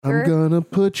I'm gonna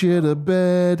put you to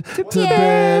bed, to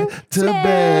bed, to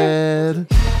bed.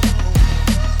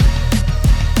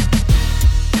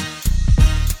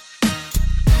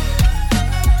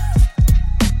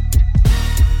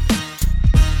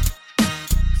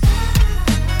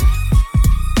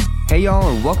 Hey y'all,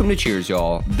 and welcome to Cheers,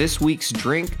 y'all. This week's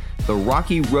drink, the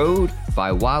Rocky Road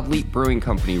by Wild Leap Brewing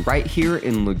Company, right here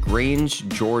in LeGrange,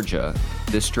 Georgia.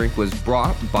 This drink was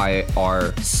brought by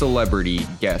our celebrity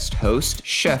guest host,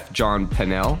 Chef John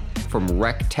Pannell from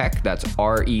RecTeq, that's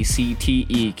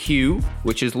RecTeq,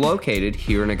 which is located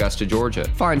here in Augusta, Georgia.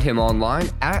 Find him online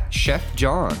at Chef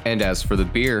John. And as for the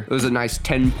beer, it was a nice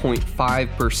 10.5%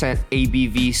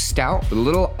 ABV stout with a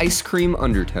little ice cream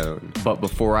undertone. But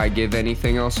before I give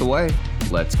anything else away,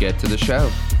 let's get to the show.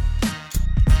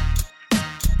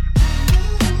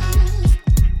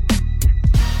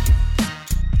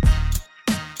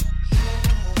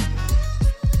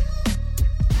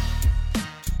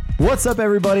 What's up,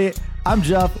 everybody? I'm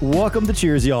Jeff. Welcome to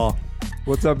Cheers, y'all.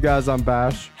 What's up, guys? I'm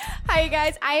Bash. Hi, you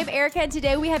guys. I am Erica, and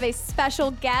today we have a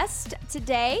special guest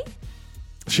today.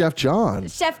 Chef John.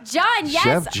 Chef John, yes.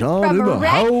 Chef John from in the RecTeq.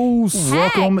 house.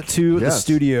 Welcome to the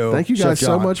studio. Thank you guys Chef so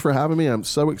John. much for having me. I'm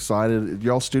so excited.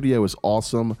 Y'all studio is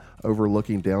awesome,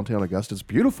 overlooking downtown Augusta. It's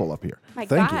beautiful up here. My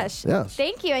Thank gosh. you. Yes.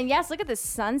 Thank you. And yes, look at the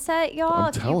sunset, y'all. I'm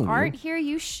If you telling you. aren't here,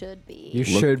 you should be. You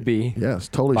should be. Yes,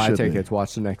 totally Buy should tickets. be.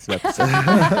 Watch the next episode.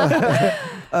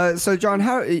 So John,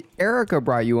 how Erica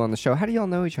brought you on the show? How do y'all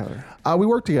know each other? We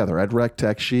work together at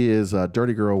RecTeq. She is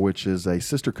Dirty Girl, which is a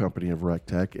sister company of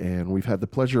RecTeq, and we've had the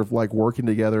pleasure of working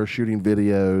together, shooting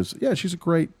videos. Yeah, she's a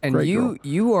great girl.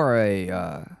 You are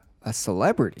a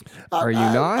celebrity, are you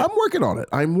not? I'm working on it.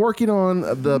 I'm working on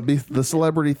the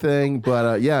celebrity thing,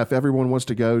 but yeah, if everyone wants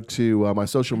to go to my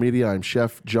social media, I'm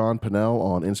Chef John Pannell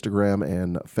on Instagram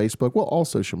and Facebook. Well, all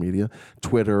social media,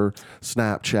 Twitter,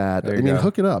 Snapchat.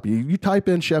 Hook it up. You type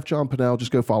in Chef John Pannell, just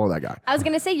go follow that guy. I was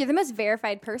going to say, you're the most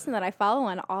verified person that I follow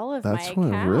on all of That's my what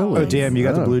accounts. really. Oh, damn, you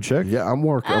got the blue check? Yeah, I'm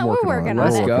working. We're working on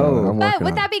it. Let's go. But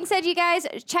with that being said, you guys,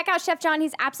 check out Chef John.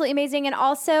 He's absolutely amazing. And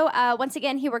also, once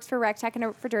again, he works for RecTeq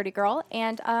and for Dirty Girl.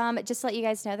 And just to let you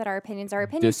guys know that our opinions are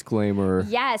opinions. Disclaimer.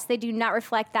 Yes, they do not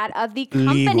reflect that of the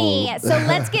company. Legal. So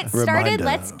let's get started. Reminder.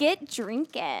 Let's get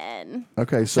drinking.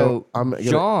 Okay, So I'm gonna,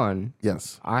 John,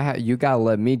 Yes. you gotta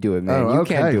let me do it, man. Oh, You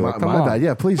okay. can't do it. Come my on. bad.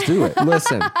 Yeah, please do it.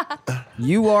 Listen,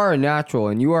 you are a natural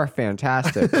and you are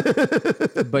fantastic,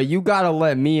 but you gotta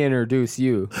let me introduce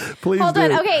you. Please Hold do.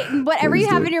 on. Okay, whatever Please you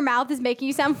have do. in your mouth is making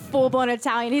you sound full-blown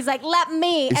Italian. He's like, let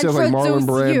me He sounds like introduce Marlon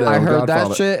Brando. you. I heard Godfather.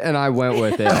 that shit and I went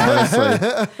with it,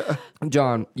 honestly.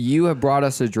 John, you have brought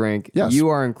us a drink. Yes. You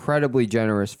are incredibly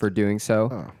generous for doing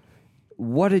so.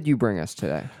 What did you bring us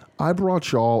today? I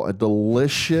brought y'all a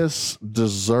delicious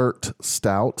dessert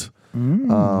stout.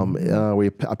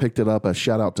 I picked it up. A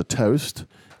shout out to Toast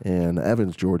in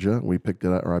Evans, Georgia. I picked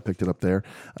it up there.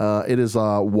 It is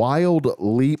Wild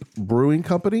Leap Brewing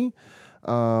Company.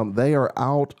 They are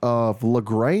out of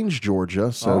LeGrange,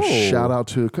 Georgia. So shout out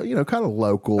to kind of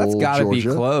local. That's gotta be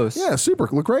Georgia. close. Yeah,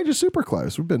 LeGrange is super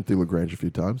close. We've been through LeGrange a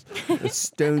few times.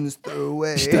 Stones throw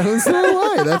away. Stones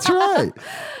throw away. That's right.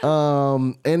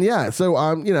 And yeah, so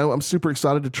I'm super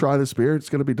excited to try this beer. It's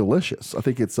going to be delicious. I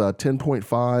think it's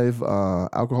 10.5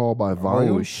 alcohol by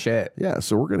volume. Oh shit. Yeah,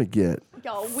 so we're going to get.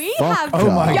 Yo, we Fuck have,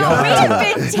 Oh my yo, God. we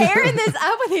have been tearing this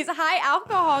up with these high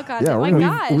alcohol content. Yeah, Oh my we're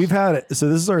gosh. We've had so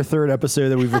this is our third episode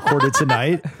that we've recorded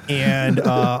tonight, and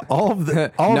all of them.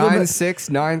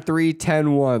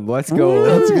 9-6-9-3-10-1. Let's go.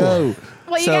 Let's go.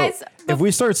 well, you so- guys. If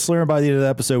we start slurring by the end of the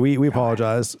episode, we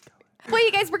apologize. Well,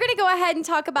 you guys, we're going to go ahead and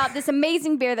talk about this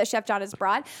amazing beer that Chef John has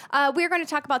brought. We're going to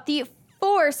talk about the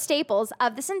 4 staples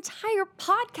of this entire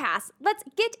podcast. Let's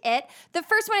get it. The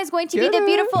first one is going to be the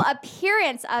beautiful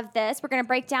appearance of this. We're going to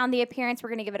break down the appearance. We're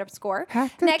going to give it a score.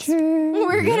 Next,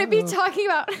 we're going to be talking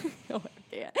about.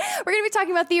 We're going to be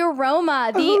talking about the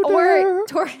aroma, I'm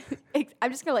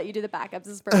just going to let you do the backups.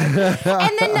 This is perfect.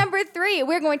 And then number 3,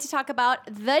 we're going to talk about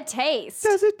the taste.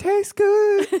 Does it taste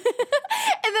good?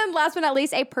 And then last but not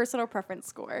least, a personal preference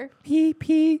score.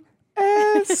 PPS.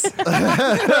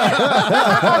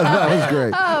 That was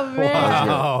great. Oh, man.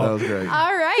 That was great.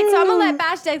 All right, so I'm going to let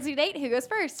Bash designate who goes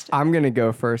first. I'm going to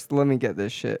go first. Let me get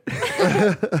this shit.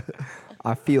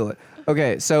 I feel it.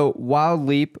 Okay, so Wild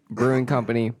Leap Brewing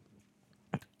Company.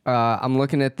 I'm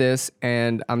looking at this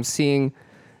and I'm seeing,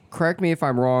 correct me if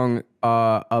I'm wrong,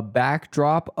 a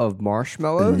backdrop of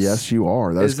marshmallows. Yes, you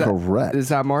are. That's correct. Is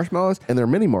that marshmallows? And they're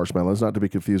mini marshmallows, not to be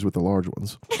confused with the large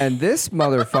ones. And this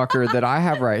motherfucker that I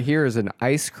have right here is an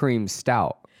ice cream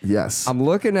stout. Yes. I'm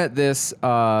looking at this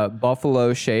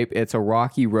buffalo shape. It's a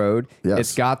Rocky Road. Yes.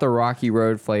 It's got the Rocky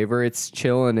Road flavor. It's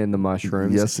chilling in the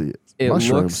mushrooms. Yes, it is. It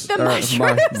Mushrooms. looks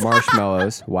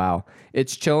marshmallows. Wow.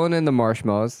 It's chilling in the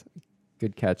marshmallows.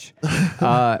 Good catch.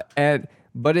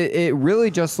 But it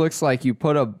really just looks like you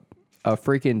put a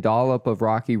freaking dollop of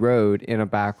Rocky Road in a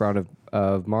background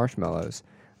of marshmallows.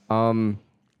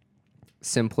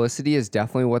 Simplicity is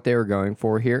definitely what they were going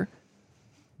for here.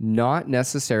 Not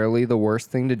necessarily the worst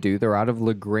thing to do. They're out of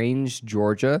LeGrange,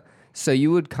 Georgia. So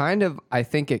you would kind of, I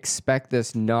think, expect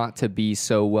this not to be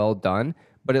so well done,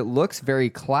 but it looks very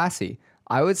classy.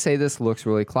 I would say this looks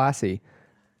really classy.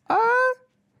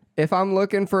 If I'm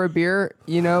looking for a beer,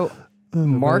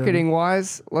 marketing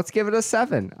wise, let's give it a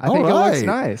 7. I think it looks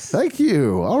nice. Thank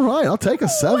you. All right, I'll take a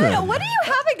 7. What do you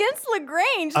have against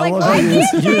LeGrange? I Like, love why how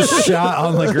can't you just shot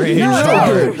on LeGrange.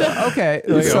 Okay,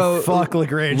 So fuck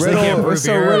LeGrange. They can't brew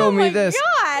beer. riddle me my this.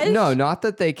 gosh. No, not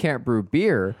that they can't brew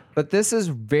beer, but this is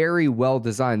very well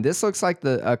designed. This looks like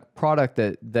a product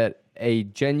that a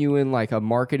genuine, like, a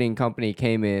marketing company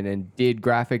came in and did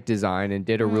graphic design and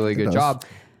did a really good job.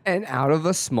 And out of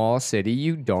a small city,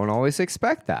 you don't always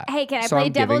expect that. Hey, can I So play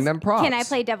I'm devil's? giving them props. Can I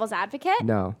play devil's advocate?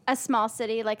 No. A small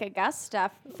city like Augusta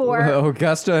for.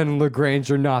 Augusta and LeGrange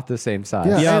are not the same size.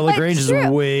 Yeah. Yeah, But LeGrange is true.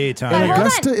 way But tiny. hold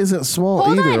Augusta on. isn't small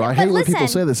Hold either. on, I hate but when people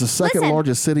listen, say this. It's the second listen.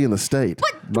 largest city in the state.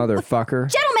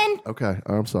 Motherfucker. Gentlemen, Okay,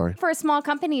 I'm sorry. for a small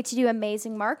company to do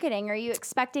amazing marketing, are you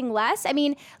expecting less? I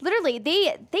mean, literally,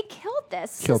 they killed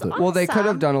this. This Killed is it. Well, they could have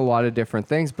awesome. done a lot of different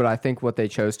things, but I think what they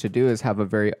chose to do is have a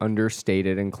very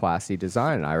understated and classy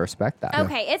design, and I respect that.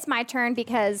 Okay, it's my turn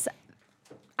because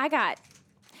I got.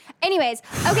 Anyways,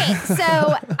 okay, so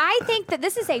I think that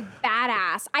this is a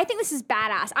badass. I think this is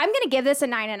badass. I'm gonna give this a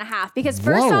 9.5 because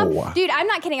first Whoa. off, dude, I'm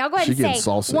not kidding. I'll go ahead She and say getting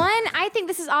saucy. one. I think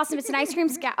this is awesome. It's an ice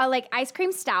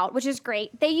cream stout, which is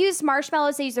great. They use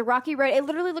marshmallows. They use the Rocky Road. It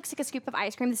literally looks like a scoop of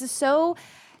ice cream. This is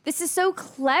so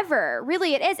clever.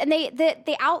 Really, it is. And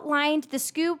they outlined the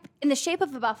scoop in the shape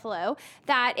of a buffalo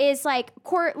that is like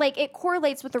it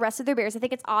correlates with the rest of their beers. I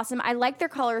think it's awesome. I like their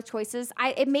color choices.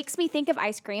 It makes me think of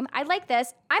ice cream. I like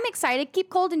this. I'm excited. Keep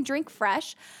cold and drink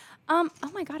fresh. Oh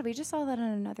my God, we just saw that in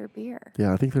another beer.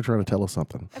 Yeah, I think they're trying to tell us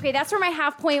something. Okay, that's where my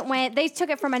half point went. They took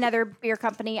it from another beer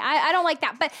company. I don't like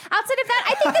that. But outside of that,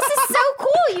 I think this is so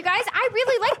cool, you guys. I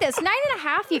really like this.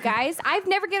 9.5, you guys. I've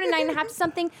never given a 9.5 to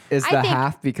something. Is I the think,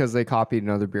 half because they copied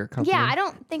another beer company? Yeah, I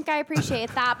don't think I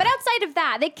appreciate that. But outside of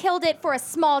that, they killed it for a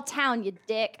small town, you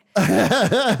dick.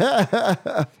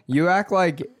 You act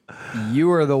like you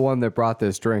were the one that brought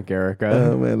this drink, Erica.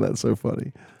 Oh man, that's so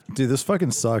funny. Dude, this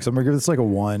fucking sucks. I'm gonna give this like a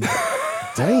 1.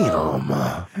 Damn.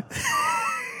 Wow.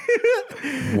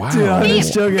 Dude, I'm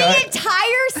just joking. The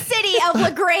entire city of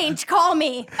LeGrange, call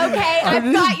me, okay? I've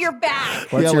got your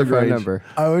back. What's Yeah, your phone LeGrange. number?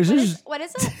 I was just What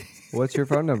is it? What's your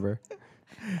phone number?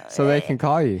 So they can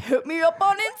call you. Hit me up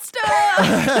on Insta.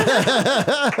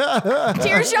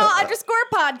 Cheers, y'all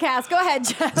 _podcast. Go ahead,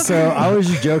 Jeff. so I was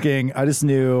just joking. I just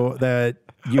knew that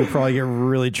you would probably get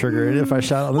really triggered if I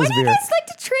shot on Why this do you beer. guys like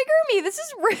to trigger me? This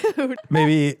is rude.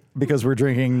 Maybe because we're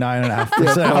drinking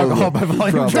 9.5% alcohol by volume.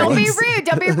 Probably. Don't be drinks. rude.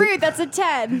 Don't be rude. That's a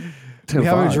 10. We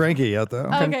haven't 10-5. drank it yet though.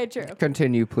 Okay, true.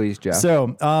 Continue, please, Jeff.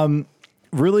 So,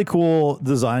 really cool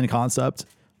design concept.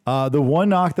 The one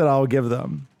knock that I'll give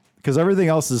them, because everything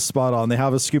else is spot on. They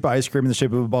have a scoop of ice cream in the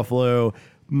shape of a buffalo,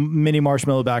 mini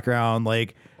marshmallow background.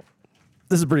 Like,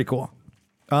 this is pretty cool.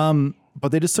 But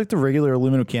they just took the regular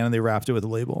aluminum can and they wrapped it with a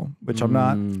label, which I'm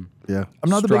not Yeah.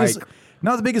 the biggest Strike.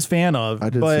 not the biggest fan of. I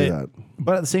did but, see that.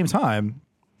 But at the same time,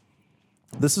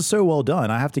 this is so well done.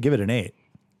 I have to give it an 8.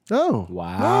 Oh.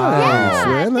 Wow. Nice,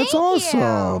 man. That's thank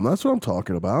awesome. you. That's what I'm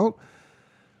talking about.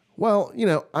 Well,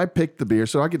 I picked the beer,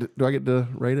 so do I get to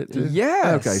rate it too?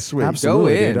 Yes. Okay, sweet.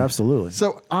 Absolutely, in. dude. Absolutely.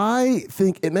 So I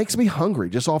think it makes me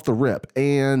hungry just off the rip.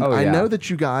 And Oh, I yeah. know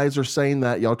that you guys are saying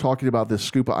that y'all talking about this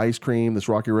scoop of ice cream, this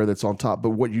Rocky Road that's on top.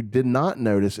 But what you did not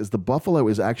notice is the buffalo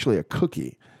is actually a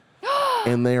cookie.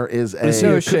 And there is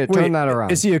No a shit. Turn that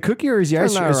around. Is he a cookie or is he Turn a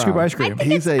that scoop of around. ice I cream?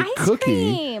 think He's it's a ice cookie.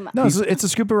 cream. No, it's a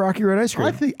scoop of Rocky Road ice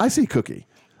cream. I see cookie.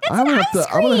 It's I'm an gonna ice have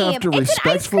to, I'm gonna have to cream. It's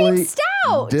an ice cream respectfully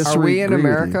stout. disagree Are we in with you.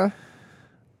 America?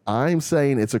 I'm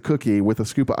saying it's a cookie with a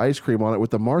scoop of ice cream on it with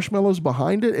the marshmallows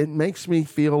behind it. It makes me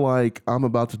feel like I'm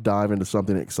about to dive into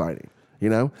something exciting,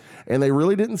 And they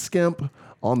really didn't skimp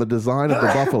on the design of the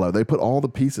buffalo. They put all the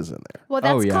pieces in there. Well,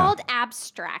 that's Oh, yeah. called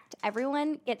abstract.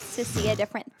 Everyone gets to see a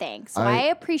different thing. So I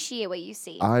appreciate what you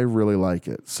see. I really like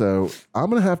it. So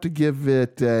I'm going to have to give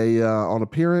it on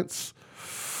appearance,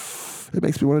 it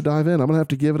makes me want to dive in. I'm going to have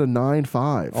to give it a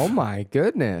 9.5. Oh my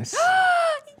goodness.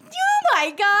 Oh my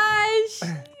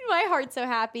gosh. My heart's so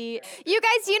happy. You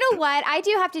guys, you know what? I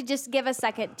do have to just give a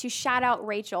second to shout out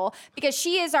Rachel because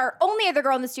she is our only other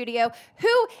girl in the studio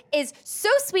who is so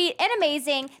sweet and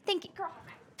amazing. Thank you, girl.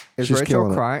 Is She's Rachel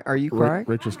killing it. crying? Are you crying?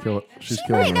 Rachel's killing. She's She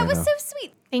killing might. it That right was now. so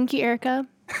sweet. Thank you, Erica.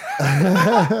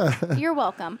 You're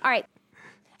welcome. All right.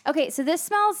 Okay, so this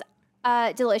smells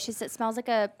delicious. It smells like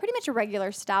pretty much a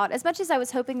regular stout. As much as I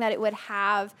was hoping that it would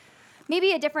have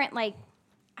maybe a different, like,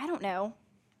 I don't know,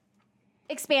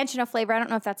 expansion of flavor. I don't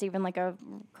know if that's even like a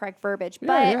correct verbiage,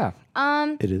 but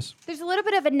It is. there's a little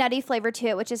bit of a nutty flavor to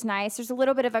it, which is nice. There's a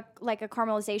little bit of a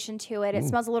caramelization to it. It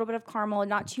smells a little bit of caramel,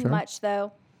 not too much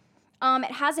though.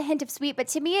 It has a hint of sweet, but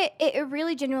to me, it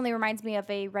really genuinely reminds me of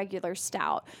a regular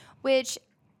stout, which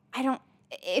I don't.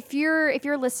 If you're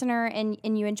a listener and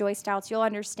you enjoy stouts, you'll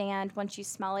understand once you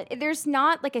smell it. There's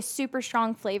not like a super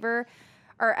strong flavor,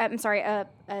 or I'm sorry, a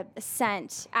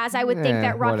scent as I would think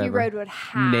that Rocky whatever. Road would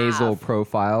have. Nasal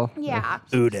profile. Yeah.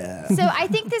 Uda. So I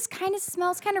think this kind of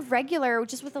smells kind of regular,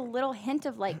 just with a little hint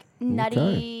of like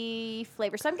nutty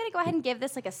flavor. So I'm gonna go ahead and give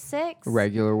this like a 6.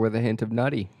 Regular with a hint of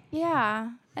nutty.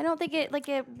 Yeah, I don't think it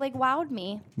wowed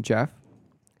me.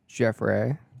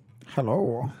 Jeffrey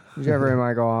Hello.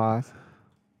 Michael.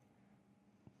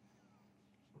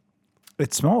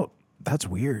 It smelled. That's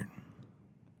weird.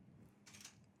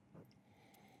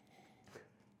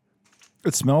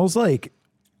 It smells like.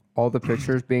 All the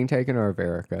pictures being taken are of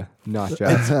Erica, not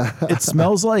Jeff. It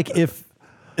smells like if.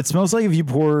 It smells like if you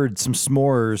poured some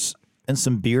s'mores and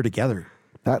some beer together.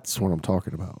 That's what I'm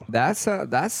talking about. That sounds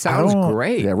don't-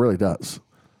 great. Yeah, it really does.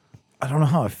 I don't know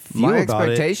how I feel My about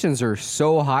it. expectations are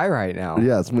so high right now.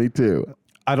 Yes, me too.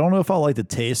 I don't know if I like the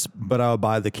taste, but I'll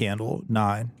buy the candle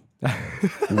 9.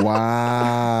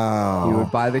 Wow. You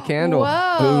would buy the candle.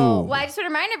 Whoa! Boom. Well, I just want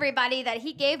to remind everybody that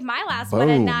he gave my last one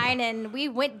a Boom. 9, and we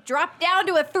dropped down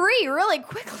to a 3 really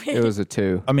quickly. It was a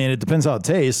 2. I mean, it depends how it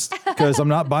tastes because I'm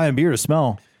not buying beer to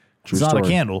smell. True It's not a story.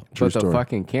 candle. True But the story.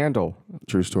 fucking candle.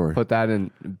 True story. Put that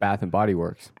in Bath and Body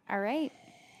Works. All right.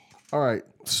 All right.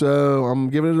 So I'm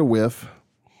giving it a whiff.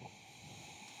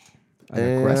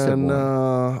 An aggressive And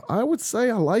one. I would say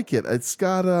I like it. It's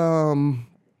got I'm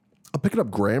picking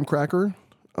up graham cracker.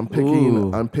 I'm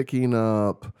picking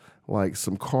up like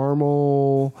some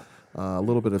caramel, a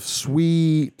little bit of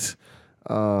sweet.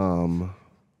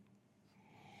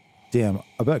 Damn,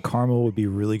 I bet caramel would be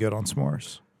really good on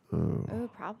s'mores. Oh,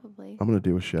 probably. I'm gonna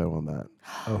do a show on that.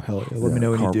 Oh, hell yeah. Let me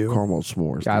know when you do. Caramel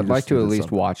s'mores. Yeah, I'd You like just to did at least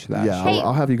something. watch that. Yeah, Hey.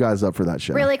 I'll have you guys up for that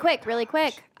show. Really quick.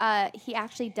 He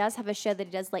actually does have a show that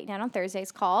he does late night on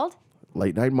Thursdays called.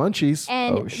 Late night munchies.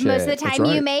 And Oh, most of shit. the That's time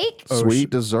you right. make. Sweet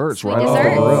desserts, Sweet right off the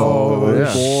desserts. grill. Oh,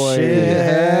 yeah. boy.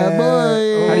 Yeah,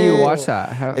 boy. How do you watch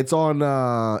that? How, It's on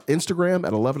Instagram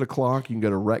at 11 o'clock. You can go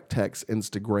to RecTeq's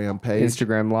Instagram page.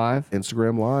 Instagram Live?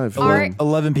 Instagram Live. Art-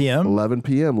 11 p.m. 11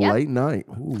 p.m. Yep. late night.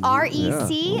 Ooh,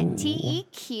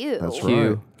 RecTeq. that's Q.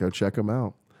 right. Go check them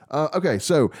out. Okay,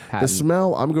 so the Patent.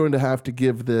 smell, I'm going to have to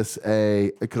give this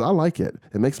because I like it.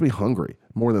 It makes me hungry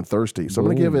more than thirsty. So I'm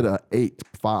going to give it a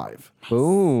 8.5.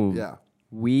 Boom. Yeah.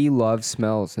 We love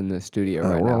smells in this studio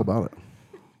right We're now. all about it.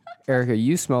 Erica,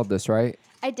 you smelled this, right?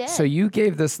 I did. So you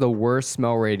gave this the worst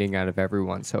smell rating out of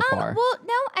everyone so far. Well,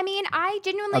 no, I mean, I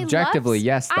genuinely Objectively, love,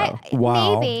 yes, though.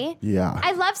 Wow. Maybe. Yeah.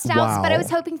 I love stouts, but I Wow. was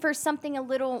hoping for something a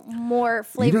little more You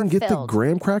flavor didn't get the filled.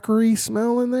 graham crackery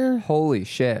smell in there? Holy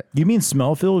shit. You mean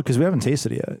smell filled? Because we haven't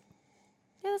tasted it yet.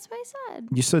 Yeah, that's what I said.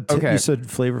 You said Okay. you said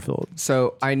flavor filled.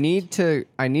 So I need to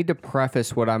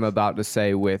preface what I'm about to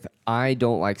say with I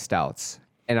don't like stouts.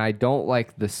 And I don't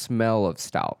like the smell of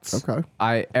stouts.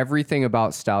 Okay. Everything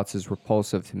about stouts is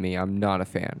repulsive to me. I'm not a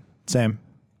fan. Same.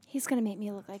 He's gonna make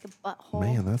me look like a butthole.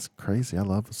 Man, that's crazy. I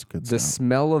love this good The stuff.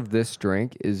 smell of this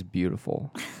drink is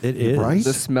beautiful. It is. Right?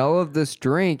 The smell of this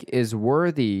drink is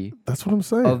worthy That's what I'm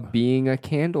saying. of being a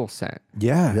candle scent.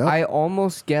 Yeah. Yep. I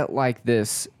almost get like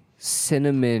this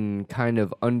cinnamon kind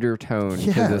of undertone to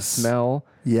the Yes. smell.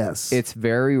 yes. It's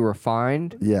very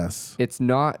refined. yes. It's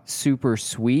not super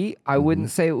sweet. I wouldn't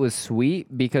say it was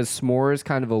sweet because s'mores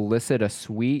kind of elicit a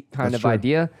sweet kind That's of true.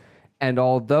 idea. And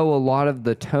although a lot of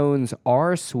the tones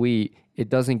are sweet, it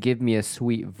doesn't give me a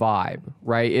sweet vibe,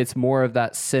 right? It's more of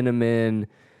that cinnamon.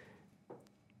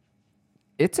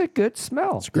 It's a good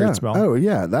smell. Great Yeah. smell. Oh,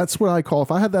 yeah. That's what I call, if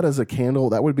I had that as a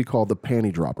candle, that would be called the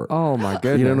panty dropper. Oh my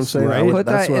goodness. You know what I'm saying? Right? Put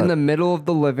That's that in what- the middle of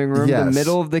the living room, the Yes.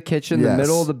 middle of the kitchen, the Yes.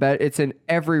 middle of the bed. It's in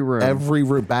every room. Every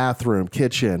room, bathroom,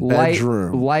 kitchen, light,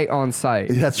 bedroom. light on site.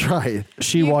 That's right.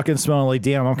 She walk in smelling like,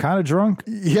 damn, I'm kind of drunk.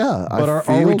 Yeah. But I are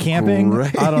feel we camping?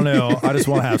 great. I don't know. I just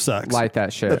want to have sex. Light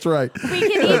that shit. That's right. We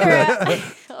can either.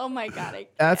 Oh my god!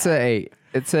 That's a 8.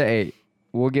 It's a 8.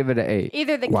 We'll give it an 8.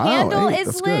 Either the Wow, candle 8, is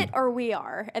that's lit good. or we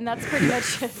are, and that's pretty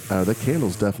much it. The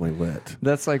candle's definitely lit.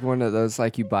 That's like one of those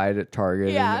like you buy it at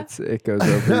Target Yeah. and it goes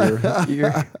over your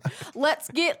ear. Let's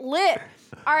get lit.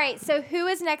 All right, so who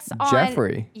is next on?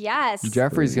 Jeffrey. Yes.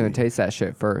 Jeffrey's gonna taste that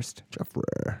shit first.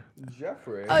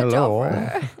 Jeffrey. Oh, Hello.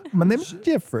 Jeffrey. My name's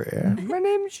Jeffrey. My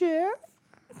name's Jeff.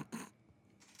 Oh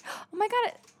my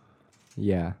God.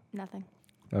 Yeah. Nothing.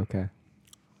 Okay.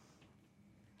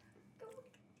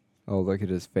 Oh, look at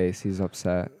his face. He's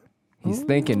upset. He's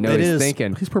thinking. No, It he's is-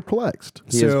 thinking. He's perplexed.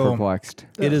 He is So- perplexed.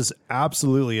 It is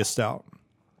absolutely a stout.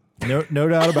 No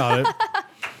doubt about it.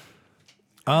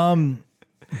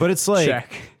 But it's like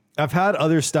Check. I've had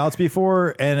other stouts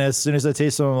before, and as soon as I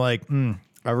taste them, I'm like,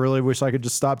 I really wish I could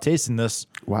just stop tasting this.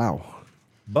 Wow.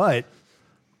 But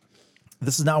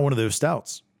this is not one of those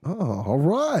stouts. Oh, all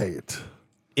right.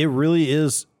 It really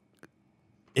is.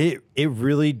 It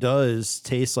really does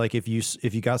taste like if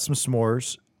you got some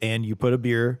s'mores and you put a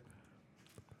beer,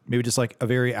 maybe just like a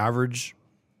very average,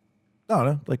 I don't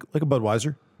know, like a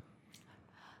Budweiser,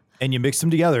 and you mix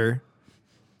them together.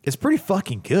 It's pretty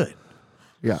fucking good.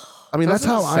 Yeah. I mean, that's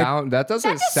how That doesn't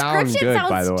That sound description good, sounds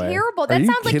by the way. terrible. Are That you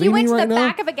sounds like kidding you went me to right the now?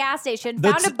 back of a gas station,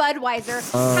 That's- found a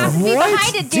Budweiser, happened to be What?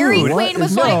 behind a Dairy Dude, Queen,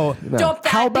 was no. like, dump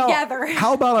that together.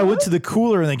 How about I went to the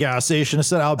cooler in the gas station and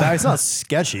said out back? It's not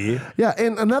sketchy. Yeah,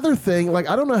 and another thing, like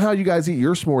I don't know how you guys eat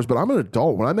your s'mores, but I'm an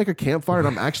adult. When I make a campfire and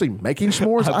I'm actually making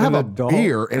s'mores, I have an a adult.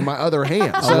 beer in my other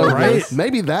hand. So Right.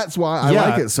 maybe that's why I Yeah.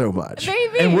 like it so much.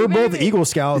 Maybe, And we're both maybe. Eagle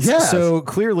Scouts, Yes. so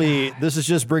clearly this is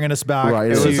just bringing us back.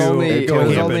 Right, It to was only go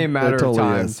camping. a matter It totally of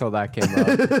time is. until that came up.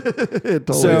 It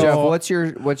totally So- is. Jeff,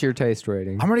 what's your taste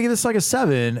rating? I'm gonna give this like a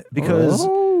 7 because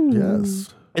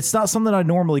Yes. it's not something I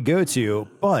normally go to,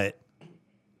 but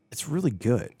it's really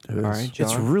good. All right,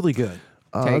 It's John. really good.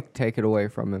 Take it away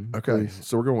from him. Okay,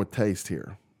 so we're going with taste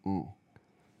here. Oh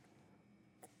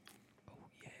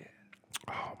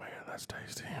man, that's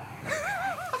tasty.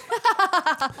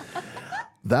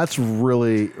 That's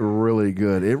really, really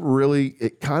good.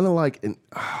 It kind of like,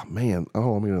 oh man,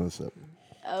 let me know this.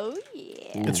 Oh,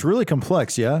 yeah. It's really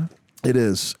complex, yeah. It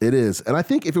is. And I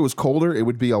think if it was colder, it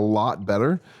would be a lot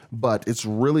better, but it's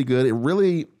really good. It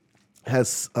really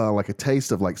has like a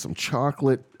taste of like some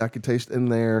chocolate I could taste in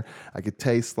there. I could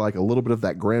taste like a little bit of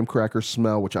that graham cracker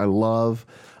smell, which I love.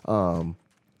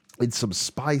 It's some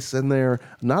spice in there.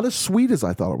 Not as sweet as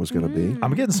I thought it was going to be.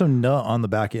 I'm getting some nut on the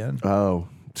back end. Oh,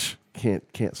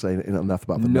 can't say enough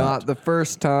about the Not nut. the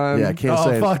first time. Yeah, can't Oh,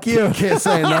 say fuck you. Can't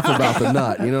say enough about the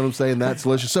nut. You know what I'm saying? That's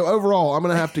delicious. So overall, I'm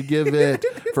gonna have to give it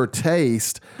for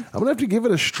taste. I'm gonna have to give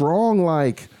it a strong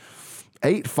like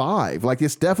 8.5. Like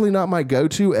it's definitely not my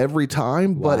go-to every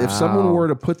time. But if someone Wow. were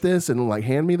to put this and like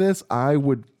hand me this, I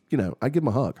would, I'd give them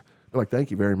a hug. I'm like,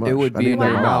 thank you very much. It would I be need in that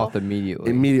your in my mouth mouth. immediately.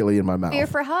 Immediately in my mouth. Beer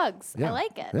for hugs. Yeah. I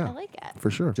like it. Yeah. I like it. For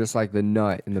sure. Just like the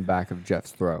nut in the back of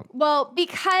Jeff's throat. Well,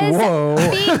 because Whoa.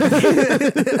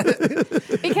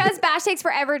 because Bash takes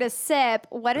forever to sip,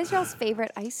 what is y'all's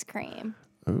favorite ice cream?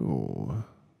 Oh,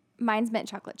 Mine's mint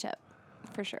chocolate chip,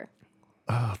 for sure.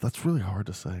 that's really hard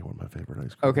to say. What my favorite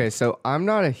ice cream? Okay, so I'm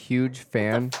not a huge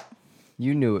fan.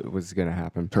 You knew it was going to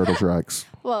happen. Turtle Tracks.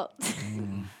 Well,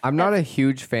 I'm not a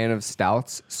huge fan of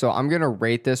stouts, so I'm going to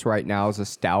rate this right now as a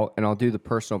stout, and I'll do the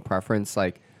personal preference,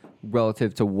 like,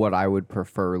 relative to what I would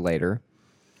prefer later.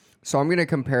 So I'm going to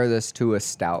compare this to a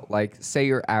stout. Like, say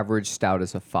your average stout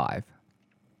is a 5.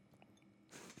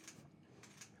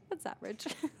 that's average.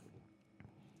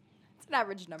 It's an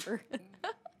average number.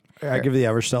 I give the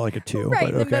average stout like a 2. Right but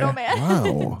in the okay. middle, man.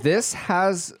 Wow. This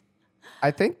has,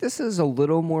 I think this is a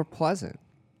little more pleasant.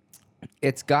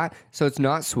 It's got, so it's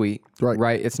not sweet,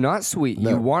 Right. It's not sweet.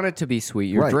 No. You want it to be sweet.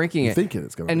 You're Right. drinking You it. think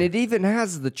it's gonna and be. it even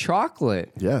has the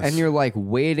chocolate. Yes. And you're like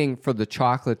waiting for the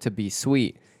chocolate to be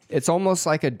sweet. It's almost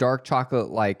like a dark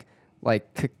chocolate,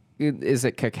 is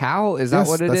it cacao? Is that Yes,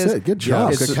 what it that's is? it. Good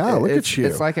job, It's- cacao. Look it's, at you.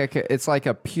 It's like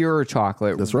a pure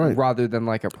chocolate. That's right. Rather than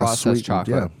like a processed sweetened,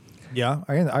 chocolate. Yeah,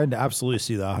 I can absolutely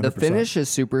see that. 100%. The finish is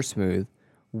super smooth.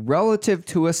 Relative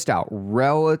to a stout,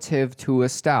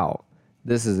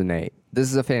 this is an 8. This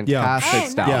is a fantastic Oh,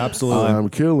 stout. Yeah, absolutely. I'm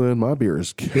killing. My beer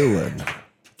is killing.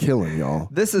 Killing, y'all.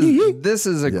 This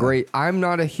is a great. I'm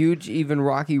not a huge even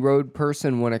Rocky Road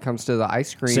person when it comes to the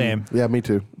ice cream. Same. Yeah, me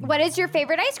too. What is your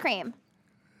favorite ice cream?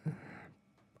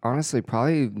 Honestly,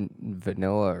 probably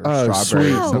vanilla or Oh,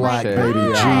 strawberry. sweet or some black shit. baby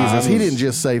Yeah. Jesus. He didn't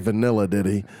just say vanilla, did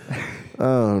he?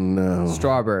 Oh no.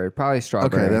 Strawberry, probably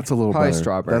strawberry. Okay, that's a little probably better.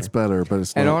 strawberry. That's better, but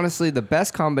it's not. And honestly, the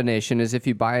best combination is if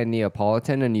you buy a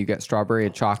Neapolitan and you get strawberry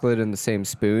and chocolate in the same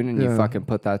spoon and you fucking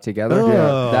put that together.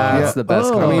 Oh. That's the best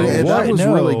I mean, combination. and that What? was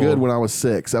really No. good when I was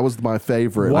 6. That was my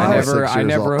favorite. Why? when I was 6 I years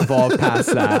never old. evolved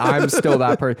past that. I'm still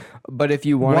that person. But if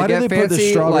you want Why to do get they put the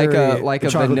fancy, strawberry like a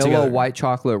chocolate vanilla together? white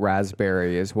chocolate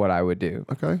raspberry is what I would do.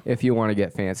 Okay. If you want to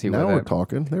get fancy Now with we're it.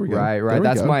 talking. There we go. Right. There we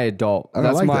That's go. my adult. I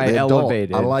That's like my that. The adult.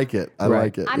 elevated. I like it. I Right.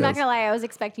 like it. I'm not yes. gonna lie, I was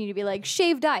expecting you to be like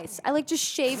shaved ice. I like just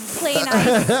shaved plain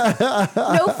ice.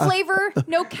 No flavor,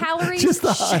 no calories, Just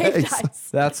the shaved ice.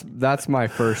 ice. That's my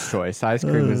first choice. Ice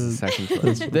cream is the second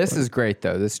choice. This is great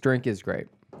though. This drink is great.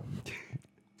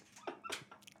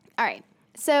 All right.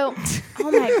 So,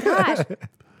 oh my gosh.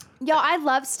 Y'all, I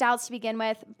love stouts to begin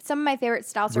with. Some of my favorite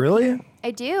stouts are Really?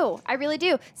 I do. I really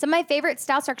do. Some of my favorite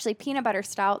stouts are actually peanut butter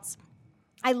stouts.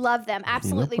 I love them.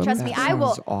 Absolutely. butter? Trust me. That I will.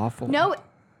 sounds awful. No.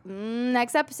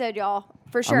 Next episode, y'all.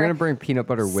 For sure. I'm gonna bring peanut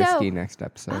butter whiskey next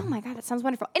episode. Oh my God, that sounds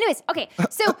wonderful. Anyways, okay,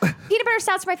 so peanut butter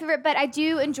stouts are my favorite, but I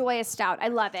do enjoy a stout. I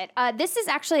love it. This is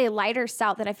actually a lighter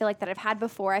stout that I feel like that I've had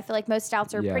before. I feel like most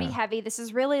stouts are pretty Yeah. heavy. This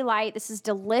is really light. This is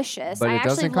delicious. But I it actually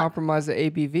doesn't compromise the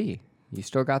ABV. You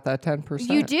still got that 10%.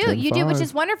 You do, which 10.5.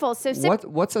 is wonderful. So sip.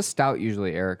 What's a stout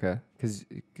usually, Erica? Because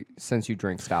since you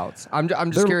drink stouts, I'm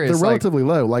just They're, curious. they're like, relatively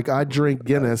low. Like I drink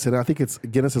Guinness, and I think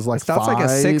Guinness is like Stout's 5, like a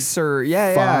 6 or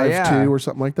 5, 2 or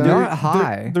something like that. Not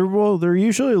high. They're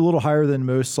usually a little higher than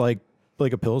most like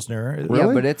a pilsner. Yeah,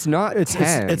 Really? but it's not It's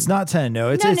 10. it's not 10. No,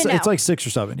 it's No, it's no, no. it's like 6 or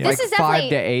 7. Yeah. This like is 5 definitely-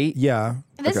 to 8. yeah.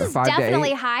 This is 5 to 8.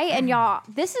 definitely high, and y'all,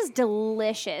 this is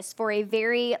delicious for a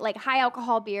very like high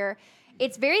alcohol beer.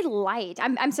 It's very light.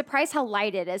 I'm surprised how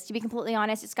light it is, to be completely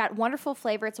honest. It's got wonderful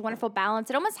flavor. It's a wonderful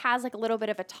balance. It almost has like a little bit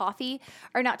of a toffee,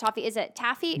 or not toffee. Is it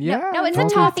taffy? Yeah, no, it's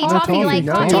toffee. a toffee. Oh, Toffee, like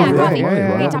yeah, coffee. toffee, Yeah, yeah, coffee. yeah,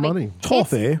 Okay, yeah, toffee. money.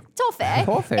 Toffee. Toffee.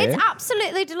 Toffee. It's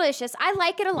absolutely delicious. I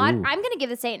like it a lot. I'm going to give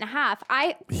this 8.5.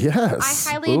 I Yes.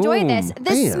 highly enjoy this. Boom.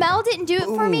 The Man. smell didn't do it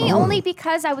for me, only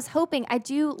because I was hoping. I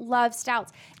do love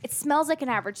stouts. It smells like an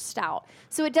average stout.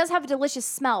 So it does have a delicious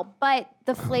smell, but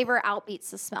the flavor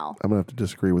outbeats the smell. I'm gonna have to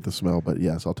disagree with the smell, but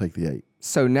yes, I'll take the 8.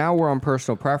 So now we're on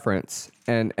personal preference,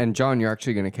 and John, you're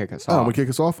actually going to kick us Oh, off. we kick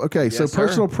us off. Okay, so sir.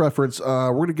 personal preference.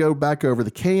 We're gonna go back over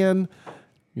the can.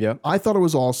 Yep. I thought it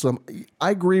was awesome. I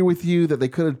agree with you that they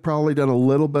could have probably done a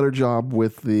little better job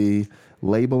with the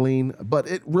labeling, but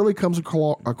it really comes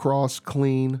across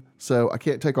clean. So I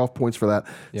can't take off points for that.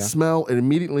 Yeah. Smell, it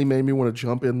immediately made me want to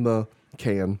jump in the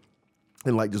can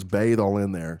and like just bathe all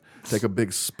in there. Take a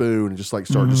big spoon and just like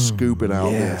start just scooping out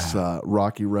this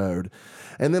rocky road.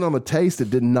 And then on the taste, it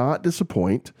did not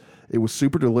disappoint. It was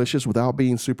super delicious without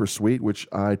being super sweet, which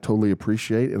I totally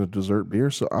appreciate in a dessert beer.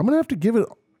 So I'm going to have to give it,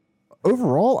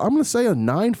 overall, I'm going to say a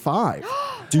 9.5.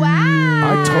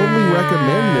 I totally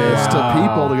recommend this to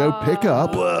people to go pick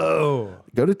up. Whoa.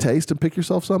 Go to Taste and pick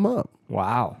yourself some up.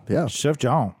 Wow. Yeah. Chef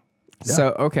John.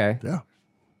 So, okay. Yeah.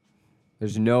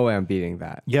 There's no way I'm beating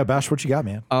that. Yeah, Bash, what you got,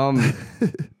 man?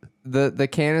 The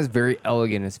can is very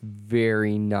elegant. It's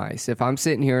very nice. If I'm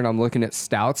sitting here and I'm looking at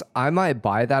stouts, I might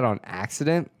buy that on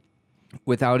accident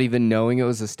without even knowing it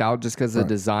was a stout, just because the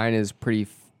design is pretty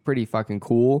fucking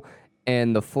cool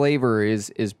and the flavor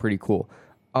is pretty cool.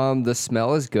 The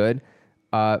smell is good.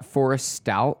 For a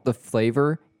stout, the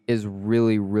flavor is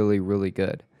really, really, really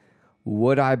good.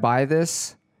 Would I buy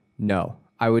this? No,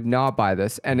 I would not buy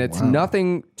this. And it's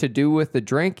nothing to do with the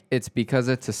drink. It's because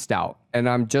it's a stout. And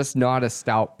I'm just not a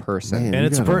stout person. Man.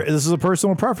 And You this is a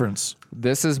personal preference.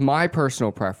 This is my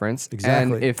personal preference.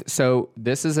 Exactly. And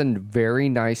this is a very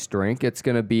nice drink. It's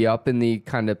going to be up in the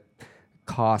kind of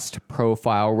cost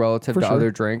profile relative to sure.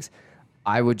 other drinks.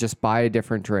 I would just buy a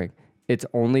different drink. It's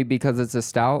only because it's a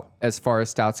stout. As far as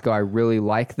stouts go, I really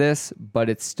like this, but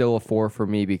it's still a 4 for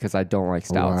me because I don't like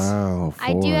stouts. Wow.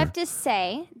 I do 4. have to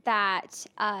say that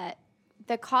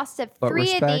the cost of But 3 of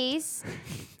respect. these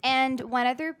and one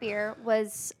other beer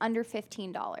was under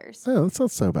 $15. Oh, that's not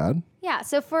so bad. Yeah,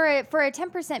 so for a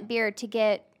 10% beer to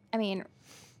get,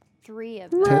 3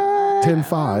 of them.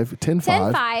 10.5.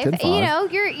 10.5. 10.5. You know,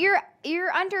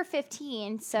 you're under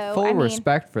 15. So Full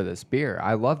respect for this beer.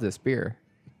 I love this beer.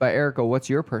 But Erica, what's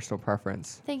your personal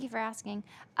preference? Thank you for asking.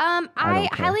 don't I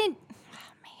care. highly.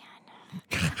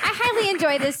 I highly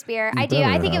enjoy this bear. I do.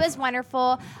 I think it was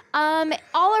wonderful.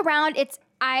 All around,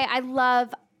 I love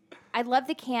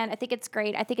the can. I think it's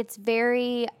great. I think it's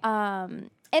very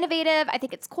innovative. I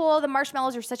think it's cool. The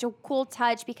marshmallows are such a cool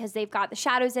touch because they've got the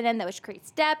shadows in them, which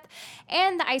creates depth,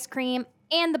 and the ice cream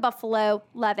and the buffalo.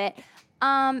 Love it.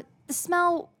 The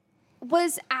smell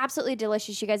was absolutely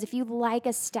delicious, you guys. If you like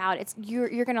a stout,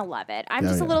 you're gonna love it. I'm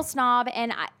just a yeah. little snob,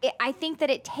 and I think that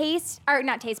it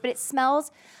it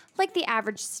smells like the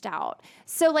average stout.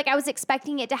 So like I was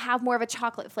expecting it to have more of a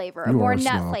chocolate flavor, or more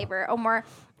nut flavor, or more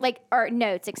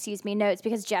notes,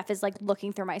 because Jeff is like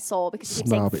looking through my soul because he keeps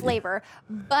saying flavor.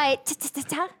 But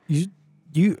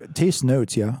You taste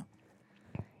notes, yeah.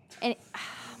 and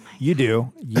You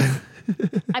do.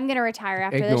 I'm gonna retire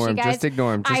after Ignore this, you him. guys. Just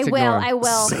ignore him. Just I ignore him.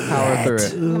 will. Power through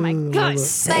it. Oh my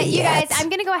gosh! But you guys, I'm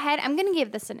gonna go ahead. I'm gonna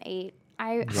give this an 8.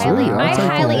 I I'll take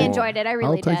highly the 8. enjoyed it. I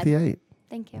really I'll take did. the 8.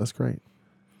 Thank you. That's great.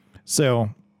 So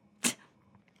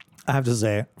I have to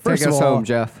say, Take first us of all, home,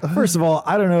 Jeff. First of all,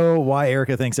 I don't know why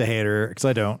Erica thinks a hater, because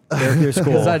I don't. Erica's cool.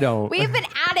 Because I don't. We have been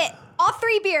at it. All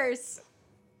 3 beers.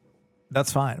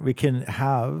 That's fine. We can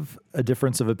have a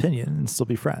difference of opinion and still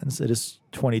be friends. It is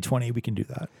 2020. We can do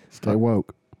that. Stay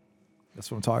woke.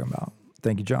 That's what I'm talking about.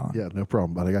 Thank you, John. Yeah, no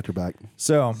problem, but I got your back.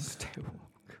 So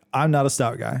I'm not a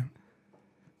stout guy.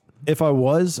 If I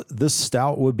was, this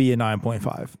stout would be a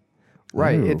 9.5.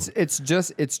 Right. Ooh. It's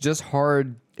just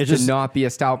hard It to just- not be a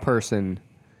stout person.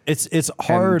 It's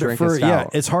hard drink a for stout.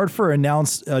 it's hard for a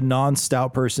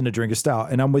non-stout person to drink a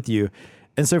stout, and I'm with you.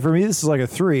 And so for me, this is like a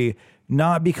 3,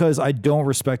 not because I don't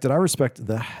respect it. I respect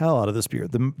the hell out of this beer.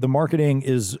 The marketing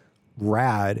is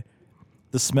rad.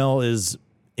 The smell is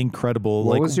incredible.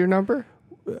 What like was your number?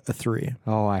 a 3.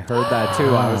 Oh, I heard that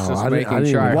too. I was just I didn't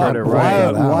making sure I even heard it block right.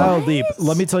 that out. Wild Leap.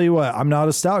 Let me tell you what. I'm not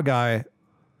a stout guy,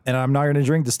 and I'm not going to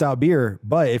drink the stout beer.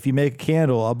 But if you make a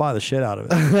candle, I'll buy the shit out of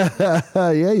it.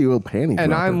 Yeah, you little panty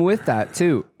And dropper. I'm with that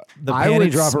too. The I panty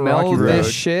would dropper smell Rocky this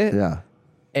Road. shit Yeah.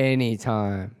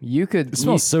 anytime. You could. It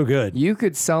smells so good. You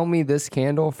could sell me this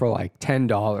candle for like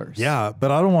 $10. Yeah,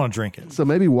 but I don't want to drink it. So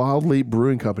maybe Wild Leap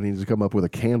Brewing Company needs to come up with a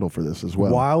candle for this as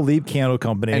well. Wild Leap Candle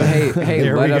Company. And hey,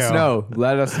 There let we us go. know.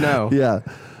 Let us know. Yeah.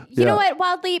 You know what,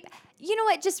 Wild Leap? You know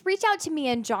what? Just reach out to me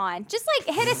and John. Just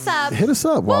like hit us up. Hit us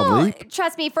up, Wild Well, Leap.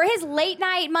 trust me, for his late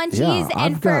night munchies Yeah,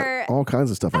 and I've for got all kinds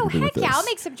of stuff I oh can do with heck yeah, this. I'll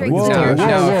make some drinks Whoa, too. whoa, No,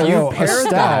 whoa, if you whoa, a paired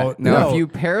stout? that, no, No. if you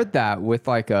paired that with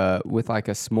like a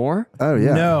s'more, Oh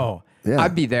yeah. No. Yeah.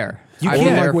 I'd be there. You I'd be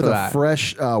can't, there like with for a that.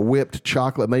 fresh whipped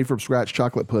chocolate, made from scratch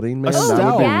chocolate pudding, man. A that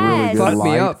stout. would be Yes. really good. Fuck me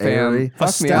light, up, fam. airy.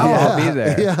 Fuck me stout. up. I'll be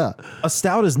there. Yeah. A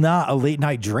stout is not a late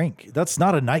night drink. That's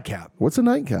not a nightcap. What's a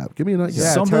nightcap? Give me a nightcap. Yeah,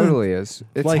 it Something totally is.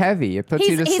 It's like- heavy. It puts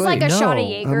you to He's sleep. like a shot of No. I'm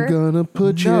Jaeger. gonna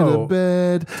put you No. to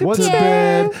bed. What's to a-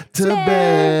 bed. To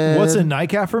bed. What's a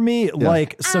nightcap for me?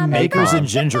 Like some makers and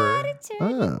ginger.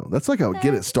 Oh, that's like a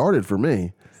get it started for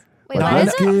me. Wait, No, what I- is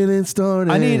it? Getting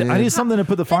started. I need something to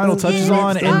put the final touches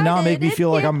on and not make me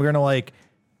feel like I'm gonna like.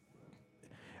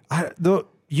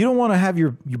 You don't want to have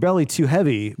your belly too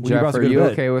heavy when you're Jeff, about to are go to you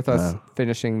bed. okay with us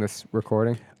finishing this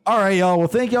recording? All right, y'all. Well,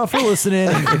 thank y'all for listening.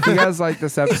 If you guys like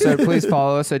this episode, please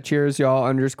follow us at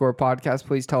cheersyall_podcast.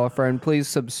 Please tell a friend. Please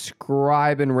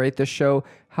subscribe and rate the show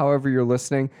however you're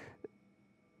listening.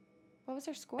 What was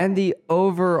our score? And the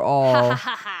overall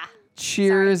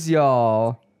Cheers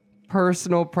Y'all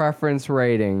personal preference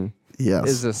rating Yes.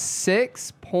 is a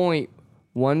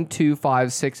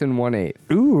 6.1256 and 1/8.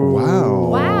 Ooh. Wow.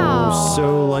 wow.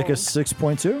 So like a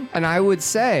 6.2. And I would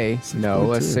say,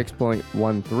 no, a 6.2.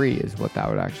 6.13 is what that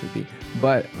would actually be.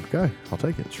 But Okay, I'll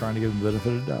take it. Trying to give them the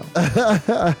benefit of the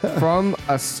doubt. from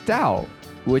a stout,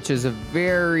 which is a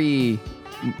very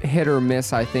hit or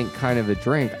miss, I think, kind of a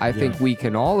drink, I think we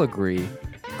can all agree.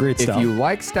 Great If stuff. you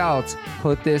like stouts,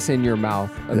 put this in your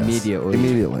mouth immediately.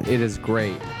 immediately. It is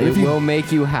great. And It if you- will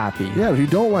make you happy. Yeah, if you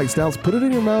don't like stouts, put it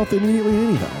in your mouth immediately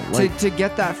anyhow. Like, To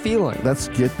get that feeling. let's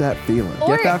get that feeling.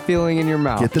 Or- Get that feeling in your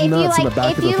mouth. Get the if you nuts in the like,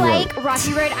 back if of the you throat. like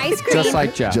Rocky Road ice cream, Just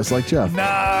like Jeff. Just like Jeff.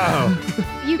 no.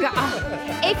 you got.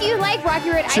 If you like Rocky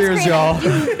Road ice Cheers, cream, y'all.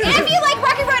 If you like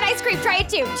Rocky Road ice cream, try it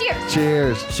too. Cheers.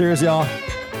 Cheers. Cheers, y'all.